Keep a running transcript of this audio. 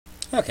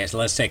Okay, so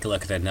let's take a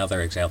look at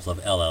another example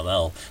of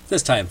LLL,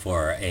 this time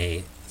for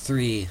a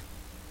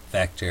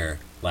 3-vector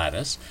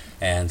lattice.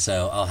 And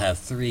so I'll have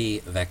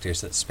 3 vectors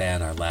that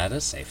span our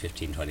lattice, say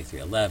 15, 23,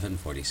 11,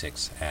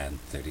 46,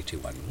 and 32,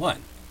 1, and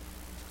 1.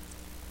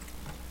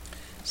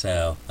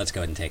 So let's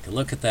go ahead and take a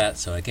look at that.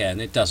 So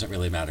again, it doesn't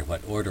really matter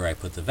what order I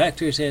put the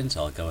vectors in,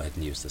 so I'll go ahead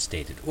and use the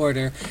stated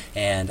order.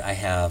 And I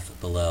have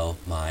below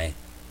my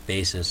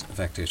basis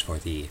vectors for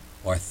the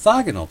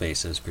orthogonal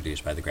bases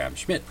produced by the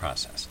Gram-Schmidt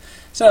process.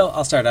 So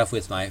I'll start off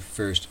with my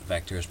first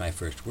vector as my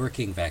first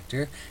working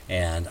vector,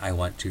 and I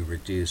want to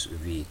reduce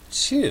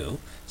V2,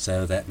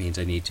 so that means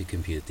I need to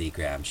compute the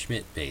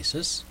Gram-Schmidt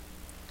basis.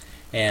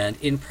 And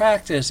in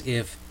practice,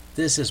 if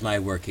this is my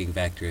working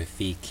vector, if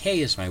Vk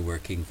is my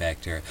working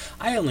vector,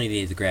 I only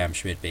need the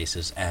Gram-Schmidt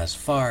basis as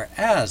far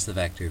as the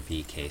vector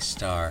Vk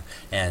star,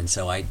 and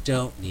so I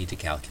don't need to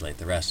calculate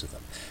the rest of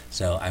them.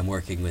 So I'm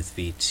working with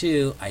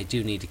V2. I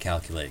do need to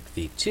calculate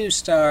V2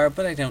 star,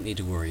 but I don't need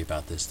to worry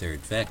about this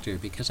third vector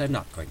because I'm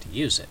not going to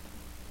use it.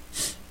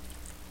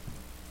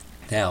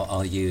 Now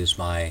I'll use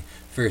my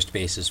first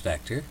basis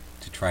vector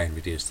to try and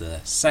reduce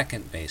the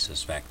second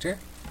basis vector.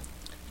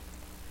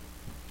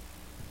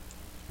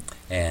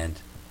 And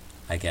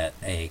I get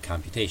a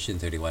computation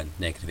 31,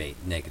 -8,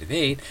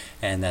 -8,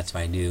 and that's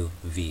my new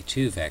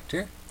V2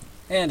 vector.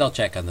 And I'll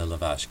check on the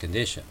lavage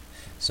condition.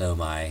 So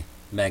my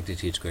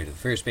magnitude squared of the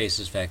first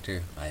basis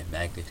vector, my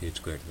magnitude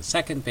squared of the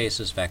second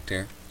basis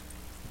vector,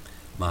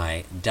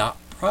 my dot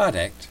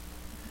product,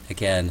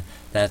 again,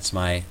 that's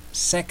my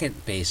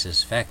second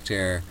basis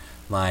vector,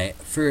 my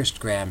first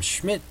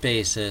Gram-Schmidt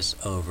basis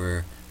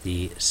over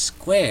the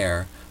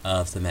square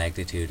of the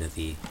magnitude of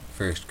the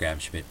first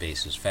Gram-Schmidt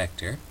basis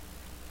vector,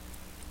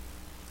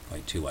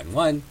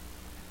 0.211,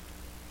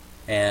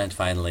 and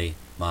finally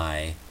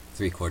my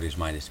 3/4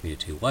 minus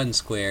mu2 1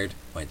 squared,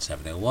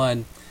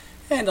 0.701,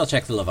 and I'll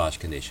check the lavage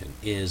condition.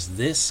 Is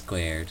this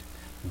squared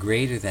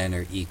greater than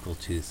or equal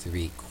to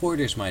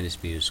 3/4 minus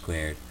mu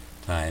squared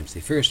times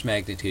the first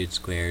magnitude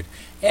squared?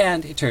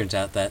 And it turns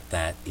out that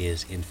that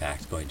is in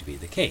fact going to be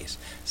the case.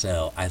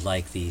 So I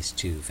like these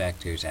two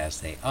vectors as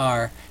they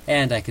are,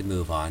 and I can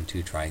move on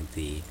to trying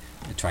to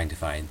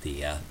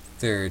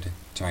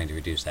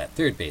reduce that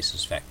third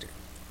basis vector.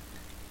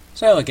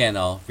 So again,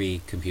 I'll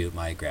recompute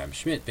my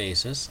Gram-Schmidt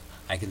basis.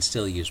 I can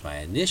still use my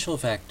initial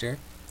vector.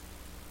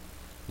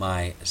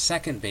 My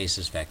second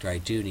basis vector, I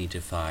do need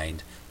to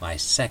find my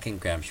second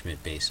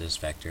Gram-Schmidt basis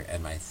vector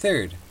and my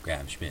third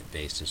Gram-Schmidt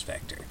basis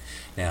vector.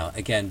 Now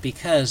again,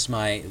 because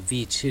my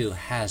V2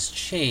 has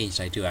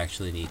changed, I do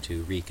actually need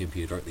to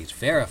recompute, or at least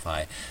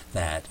verify,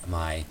 that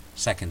my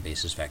second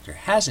basis vector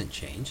hasn't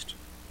changed.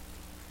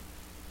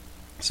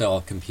 So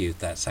I'll compute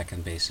that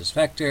second basis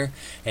vector,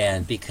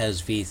 and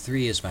because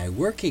V3 is my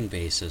working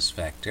basis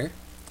vector,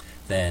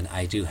 then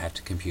I do have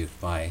to compute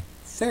my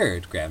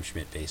third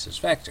Gram-Schmidt basis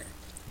vector.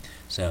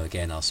 So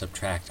again, I'll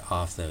subtract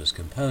off those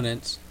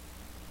components,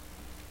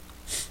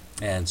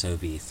 and so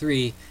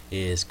V3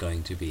 is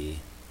going to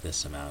be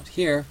this amount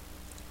here.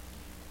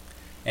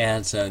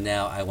 And so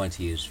now I want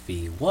to use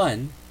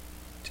V1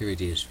 to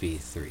reduce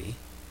V3.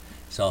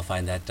 So I'll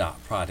find that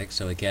dot product.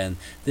 So again,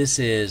 this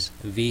is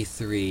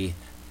V3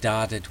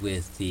 dotted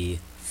with the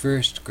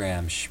first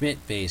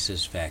Gram-Schmidt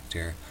basis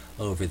vector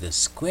over the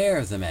square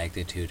of the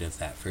magnitude of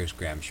that first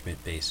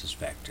Gram-Schmidt basis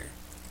vector.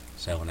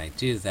 So when I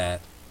do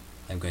that,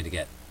 I'm going to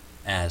get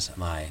as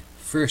my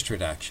first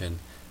reduction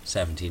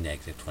 17,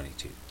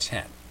 -22,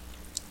 10.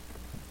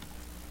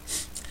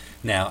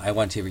 Now I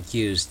want to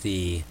use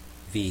the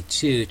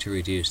V2 to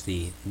reduce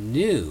the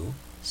new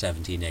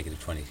 17,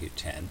 -22,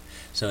 10.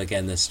 So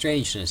again, the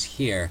strangeness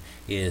here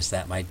is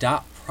that my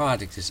dot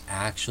product is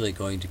actually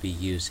going to be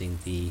using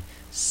the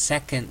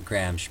second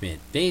Gram-Schmidt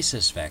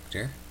basis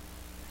vector,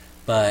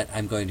 but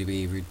I'm going to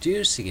be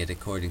reducing it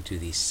according to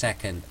the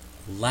second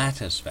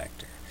lattice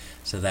vector.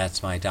 So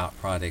that's my dot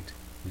product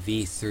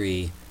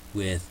V3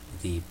 with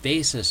the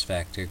basis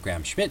vector,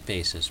 Gram-Schmidt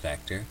basis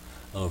vector,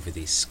 over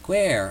the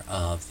square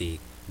of the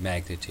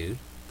magnitude,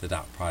 the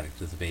dot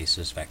product of the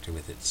basis vector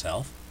with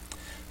itself.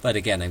 But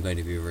again, I'm going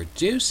to be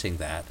reducing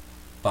that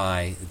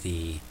by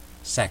the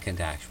second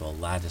actual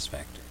lattice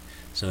vector.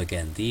 So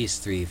again, these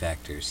three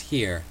vectors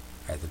here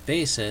are the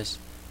basis,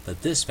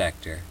 but this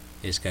vector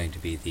is going to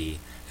be the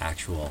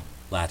actual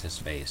lattice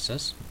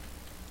basis.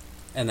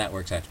 And that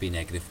works out to be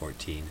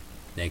 -14,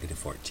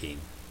 -14,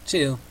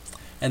 2.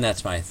 And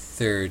that's my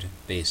third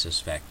basis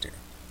vector.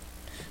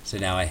 So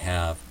now I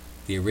have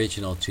the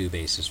original two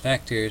basis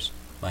vectors,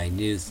 my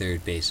new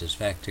third basis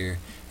vector,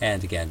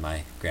 and again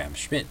my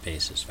Gram-Schmidt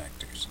basis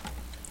vectors.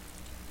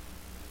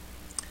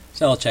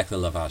 So I'll check the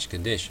lavage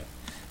condition.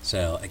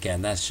 So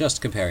again, that's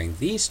just comparing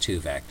these two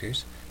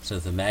vectors. So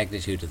the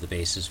magnitude of the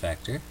basis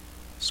vector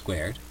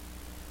squared,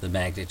 the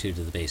magnitude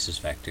of the basis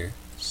vector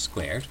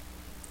squared,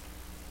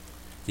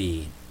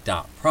 the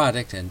dot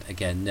product, and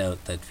again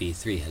note that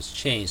V3 has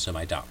changed, so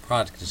my dot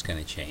product is going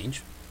to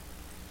change,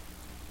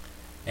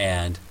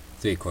 and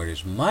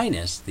 3/4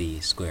 minus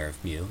the square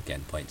of mu,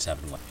 again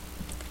 0.71.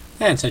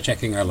 And so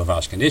checking our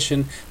Lavage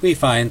condition, we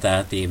find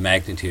that the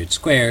magnitude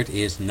squared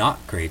is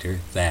not greater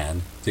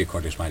than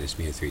 3/4 minus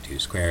mu 32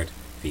 squared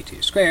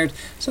v2 squared.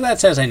 So that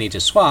says I need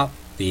to swap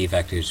the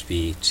vectors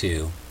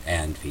v2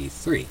 and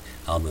v3.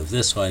 I'll move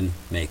this one,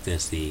 make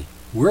this the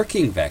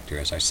working vector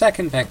as our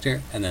second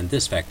vector, and then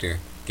this vector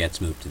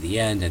gets moved to the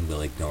end, and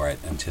we'll ignore it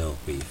until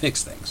we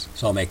fix things.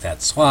 So I'll make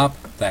that swap.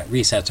 That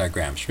resets our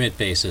Gram-Schmidt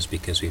basis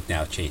because we've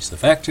now changed the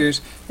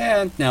vectors,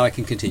 and now I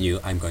can continue.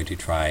 I'm going to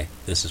try,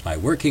 this is my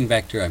working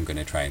vector, I'm going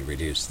to try and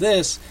reduce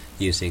this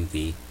using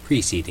the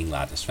preceding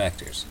lattice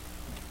vectors.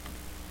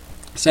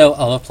 So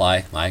I'll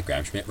apply my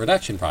Gram-Schmidt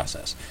reduction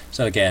process.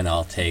 So again,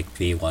 I'll take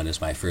v1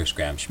 as my first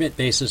Gram-Schmidt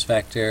basis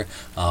vector.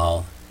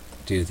 I'll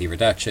do the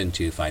reduction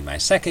to find my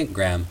second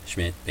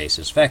Gram-Schmidt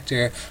basis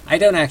vector. I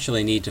don't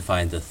actually need to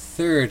find the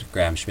third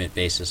Gram-Schmidt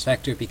basis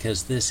vector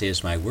because this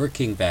is my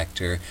working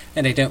vector,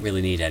 and I don't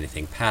really need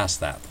anything past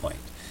that point.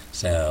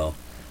 So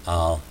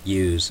I'll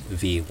use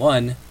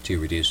v1 to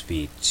reduce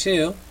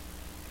v2.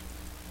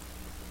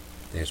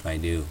 There's my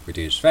new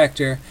reduced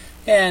vector,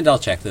 and I'll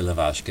check the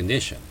Lavage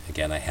condition.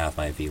 Again, I have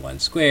my v1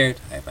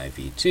 squared, I have my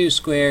v2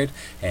 squared,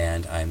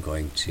 and I'm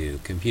going to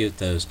compute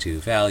those two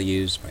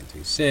values,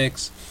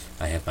 0.36.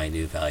 I have my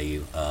new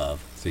value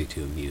of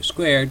 32 mu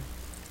squared.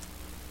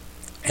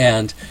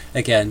 And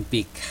again,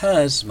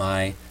 because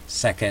my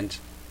second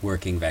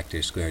working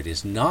vector squared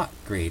is not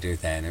greater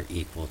than or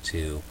equal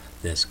to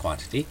this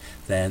quantity,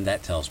 then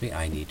that tells me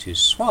I need to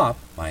swap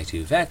my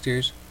two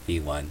vectors,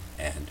 v1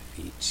 and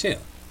v2.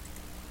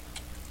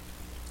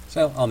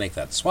 So I'll make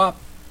that swap,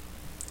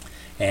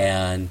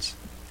 and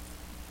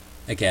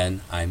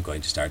again, I'm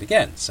going to start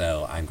again.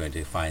 So I'm going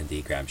to find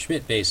the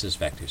Gram-Schmidt basis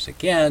vectors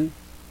again.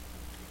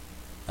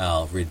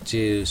 I'll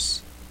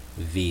reduce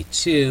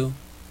v2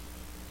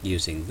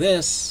 using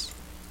this.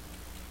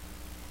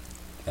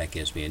 That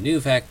gives me a new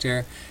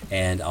vector,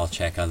 and I'll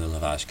check on the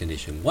Lavage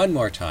condition one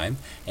more time,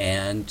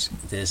 and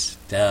this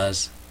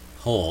does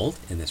hold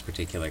in this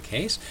particular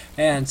case,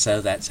 and so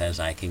that says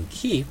I can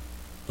keep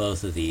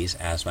both of these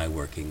as my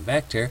working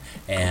vector,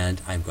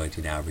 and I'm going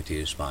to now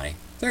reduce my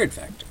third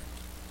vector.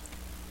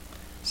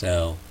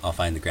 So I'll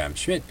find the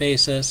Gram-Schmidt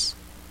basis.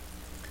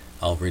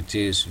 I'll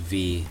reduce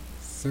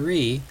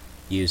v3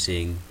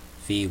 using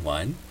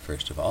v1,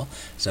 first of all.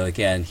 So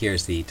again,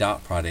 here's the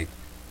dot product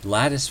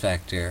lattice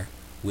vector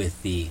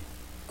with the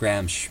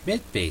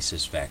Gram-Schmidt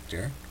basis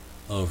vector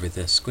over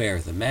the square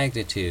of the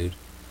magnitude,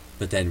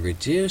 but then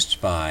reduced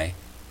by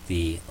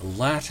the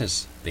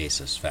lattice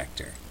basis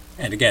vector.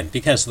 And again,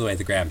 because of the way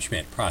the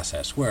Gram-Schmidt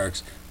process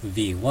works,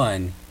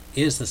 v1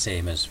 is the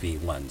same as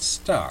v1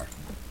 star,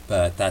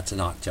 but that's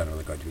not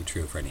generally going to be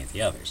true for any of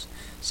the others.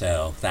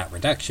 So that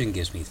reduction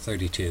gives me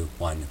 32,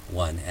 1,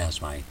 1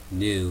 as my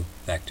new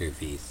vector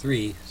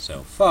v3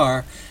 so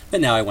far,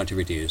 but now I want to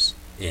reduce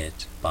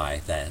it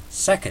by the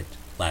second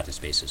lattice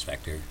basis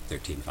vector,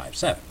 13, 5,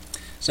 7.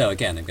 So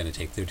again, I'm going to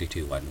take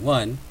 32, 1,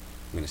 1. I'm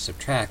going to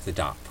subtract the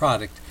dot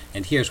product,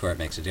 and here's where it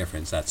makes a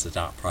difference. That's the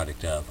dot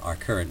product of our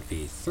current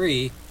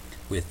v3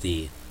 with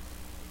the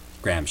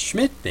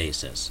Gram-Schmidt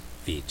basis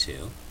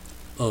v2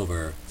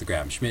 over the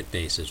Gram-Schmidt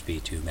basis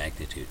v2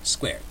 magnitude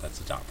squared. That's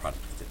the dot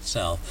product with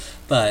itself.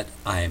 But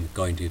I'm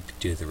going to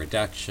do the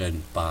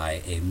reduction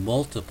by a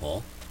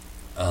multiple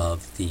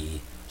of the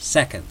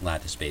second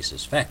lattice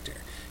basis vector.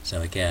 So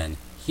again,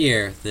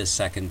 here, this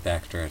second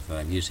vector that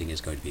I'm using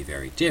is going to be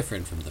very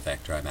different from the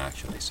vector I'm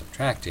actually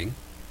subtracting.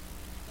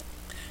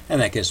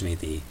 And that gives me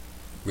the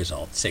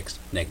result 6,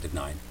 negative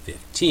 9,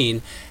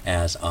 15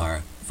 as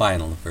our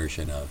final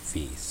version of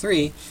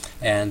v3.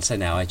 And so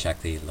now I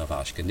check the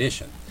Lavage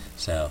condition.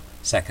 So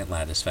second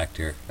lattice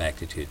vector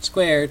magnitude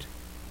squared,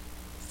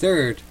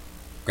 third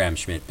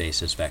Gram-Schmidt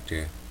basis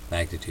vector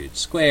magnitude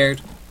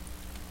squared,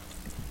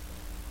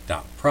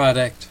 dot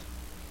product,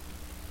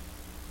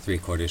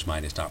 3/4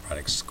 minus dot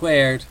product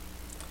squared,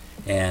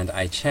 and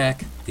I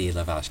check the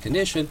Lavage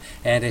condition,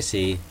 and I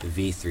see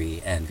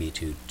v3 and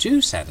v2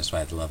 do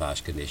satisfy the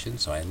Lavage condition,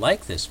 so I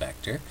like this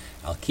vector.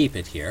 I'll keep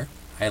it here.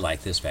 I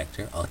like this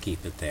vector. I'll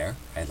keep it there.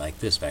 I like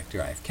this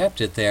vector. I've kept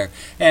it there,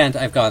 and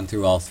I've gone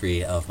through all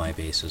three of my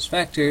basis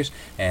vectors,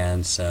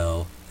 and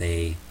so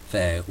they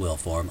will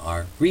form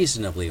our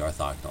reasonably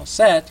orthogonal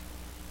set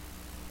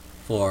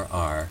for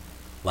our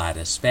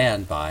lattice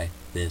spanned by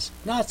this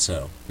not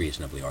so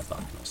reasonably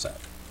orthogonal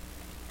set.